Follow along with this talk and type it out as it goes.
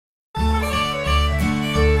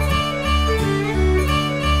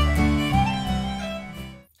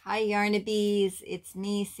Hi Yarnabees, it's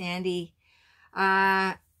me, Sandy.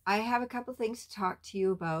 I have a couple things to talk to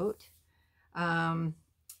you about.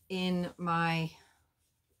 In my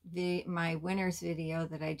winner's video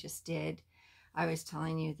that I just did, I was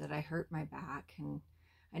telling you that I hurt my back, and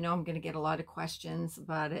I know I'm going to get a lot of questions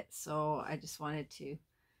about it, so I just wanted to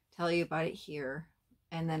tell you about it here,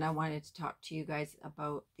 and then I wanted to talk to you guys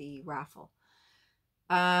about the raffle.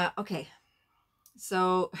 Okay,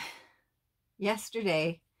 so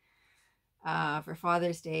yesterday, for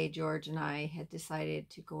Father's Day, George and I had decided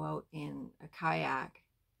to go out in a kayak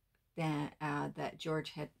that George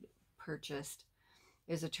had purchased.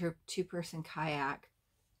 It was a two-person kayak,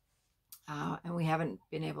 and we haven't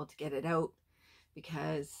been able to get it out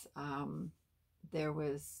because there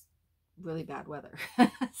was really bad weather.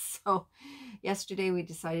 So yesterday we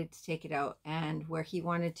decided to take it out, and where he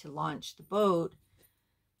wanted to launch the boat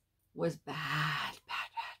was bad.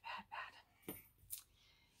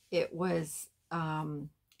 It was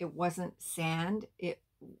it wasn't sand. It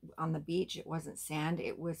on the beach, it wasn't sand.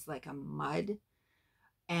 It was like a mud,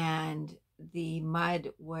 and the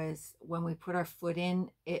mud was, when we put our foot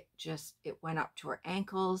in, it went up to our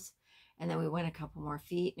ankles, and then we went a couple more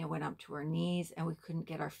feet and it went up to our knees, and we couldn't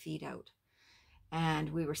get our feet out, and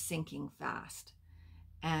we were sinking fast,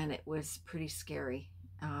 and it was pretty scary.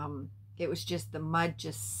 It was just, the mud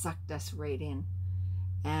just sucked us right in,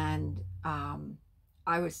 and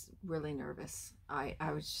I was really nervous. I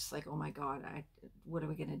was just like, oh my God, what are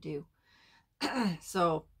we going to do?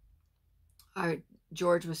 So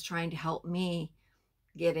George was trying to help me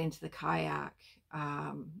get into the kayak,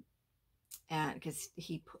 and because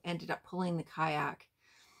he ended up pulling the kayak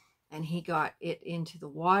and he got it into the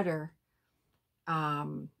water.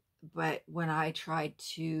 But when I tried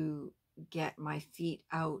to get my feet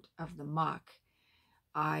out of the muck,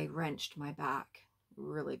 I wrenched my back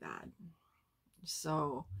really bad.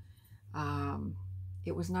 So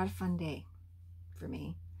it was not a fun day for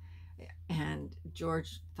me, and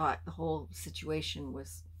George thought the whole situation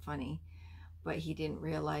was funny, but he didn't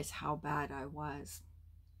realize how bad I was.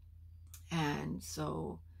 And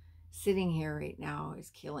so sitting here right now is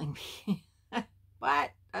killing me.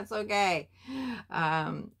 But that's okay.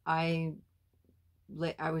 I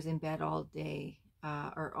was in bed all day,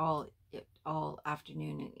 or all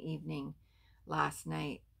afternoon and evening last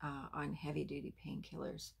night, on heavy duty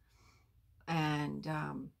painkillers, and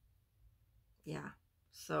yeah,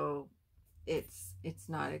 so it's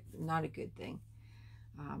not a good thing.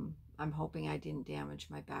 I'm hoping I didn't damage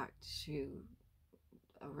my back to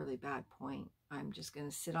a really bad point. I'm just going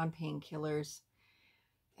to sit on painkillers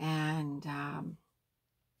and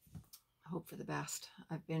hope for the best.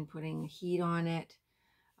 I've been putting heat on it.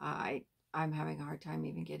 I'm having a hard time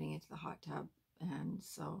even getting into the hot tub, and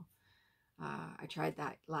so I tried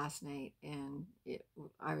that last night, and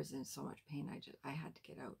I was in so much pain. I had to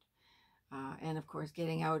get out, and of course,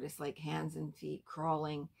 getting out is like hands and feet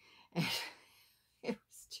crawling, and it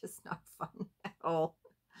was just not fun at all.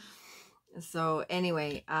 So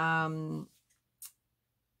anyway,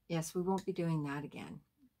 yes, we won't be doing that again.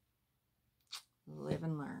 Live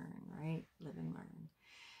and learn, right? Live and learn.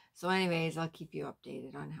 So anyways, I'll keep you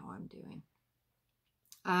updated on how I'm doing.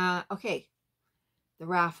 Okay, the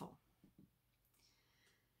raffle.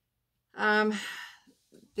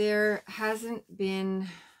 There hasn't been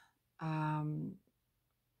a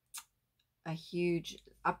huge,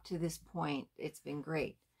 up to this point, it's been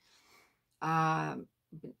great. Now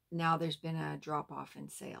there's been a drop off in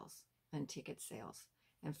sales and ticket sales.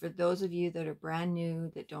 And for those of you that are brand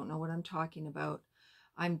new, that don't know what I'm talking about,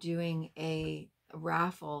 I'm doing a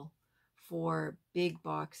raffle for big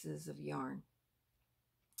boxes of yarn.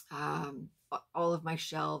 All of my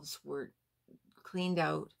shelves were cleaned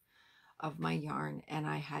out of my yarn, and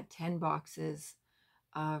I had 10 boxes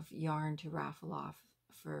of yarn to raffle off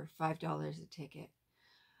for $5 a ticket.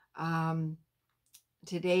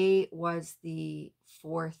 Today was the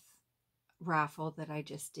 4th raffle that I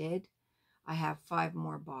just did. I have 5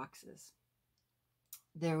 more boxes.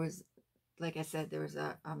 There was, like I said, there was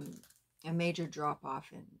a major drop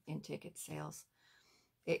off in ticket sales.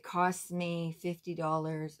 It costs me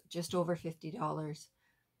 $50, just over $50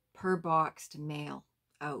 per box to mail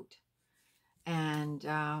out. And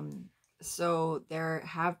so there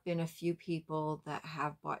have been a few people that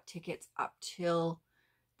have bought tickets up till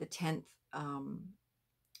the 10th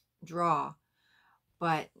draw,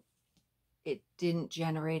 but it didn't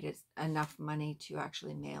generate enough money to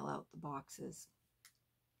actually mail out the boxes.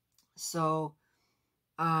 So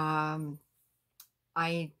I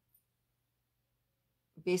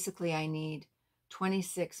need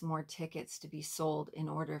 26 more tickets to be sold in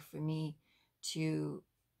order for me to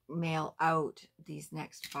mail out these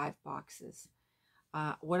next 5 boxes.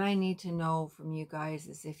 What I need to know from you guys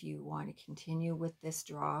is if you want to continue with this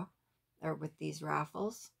draw or with these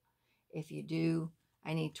raffles. If you do,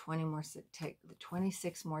 I need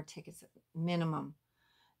 26 more tickets minimum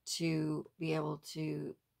to be able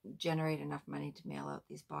to generate enough money to mail out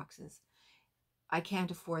these boxes. I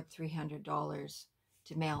can't afford $300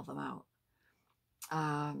 to mail them out.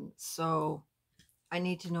 So I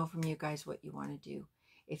need to know from you guys what you want to do.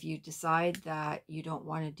 If you decide that you don't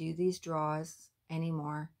want to do these draws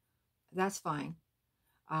anymore, that's fine.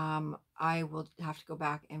 I will have to go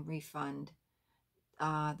back and refund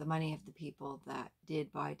the money of the people that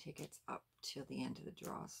did buy tickets up till the end of the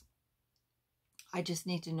draws. I just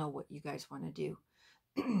need to know what you guys want to do.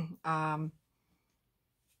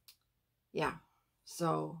 Yeah,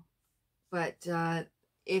 so, but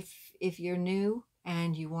if you're new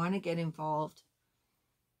and you want to get involved,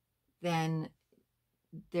 then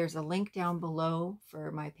there's a link down below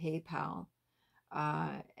for my PayPal,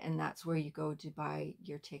 and that's where you go to buy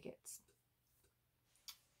your tickets.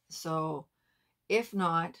 So if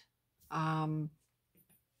not,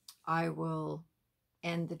 I will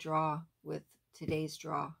end the draw with today's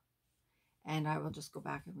draw, and I will just go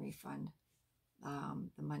back and refund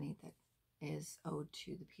the money that is owed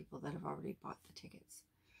to the people that have already bought the tickets.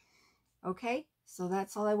 Okay, so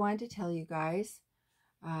that's all I wanted to tell you guys.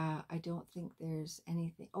 I don't think there's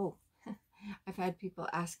anything. Oh, I've had people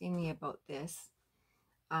asking me about this.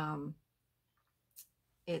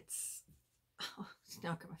 It's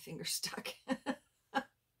now got my finger stuck.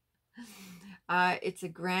 It's a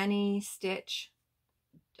granny stitch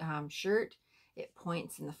shirt. It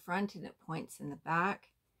points in the front and it points in the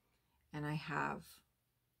back, and I have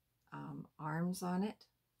arms on it.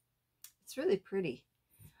 It's really pretty,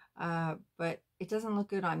 but it doesn't look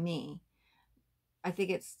good on me. I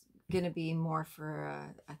think it's going to be more for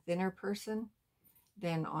a thinner person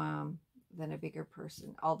than a bigger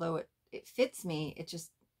person. Although it fits me, it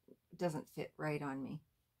just doesn't fit right on me.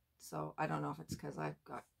 So I don't know if it's because I've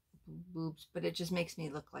got boobs, but it just makes me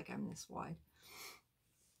look like I'm this wide.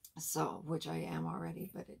 So, which I am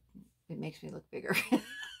already, but it makes me look bigger.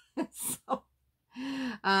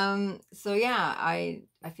 So yeah, I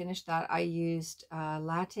finished that. I used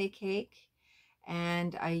latte cake,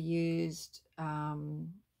 and I used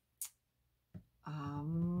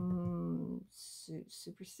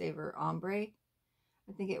Super Saver Ombre,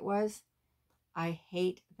 I think it was. I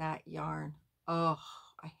hate that yarn. Oh,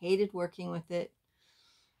 I hated working with it.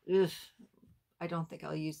 Ugh, I don't think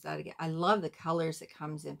I'll use that again. I love the colors it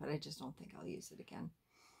comes in, but I just don't think I'll use it again.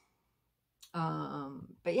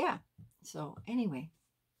 But yeah, so anyway,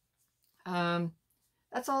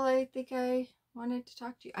 that's all I think I wanted to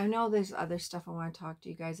talk to you. I know there's other stuff I want to talk to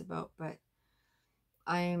you guys about, but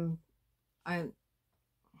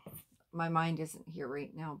my mind isn't here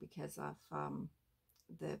right now because of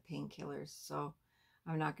the painkillers. So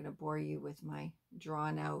I'm not going to bore you with my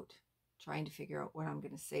drawn out trying to figure out what I'm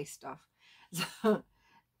going to say stuff. So,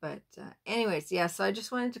 but anyways, yeah, so I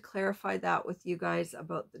just wanted to clarify that with you guys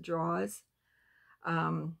about the draws.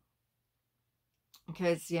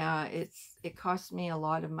 Because yeah, it cost me a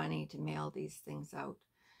lot of money to mail these things out.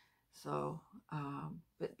 So,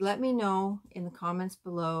 but let me know in the comments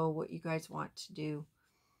below what you guys want to do,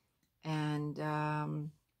 and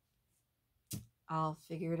I'll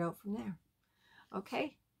figure it out from there.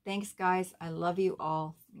 Okay, thanks guys. I love you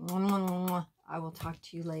all. I will talk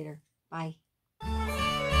to you later. Bye.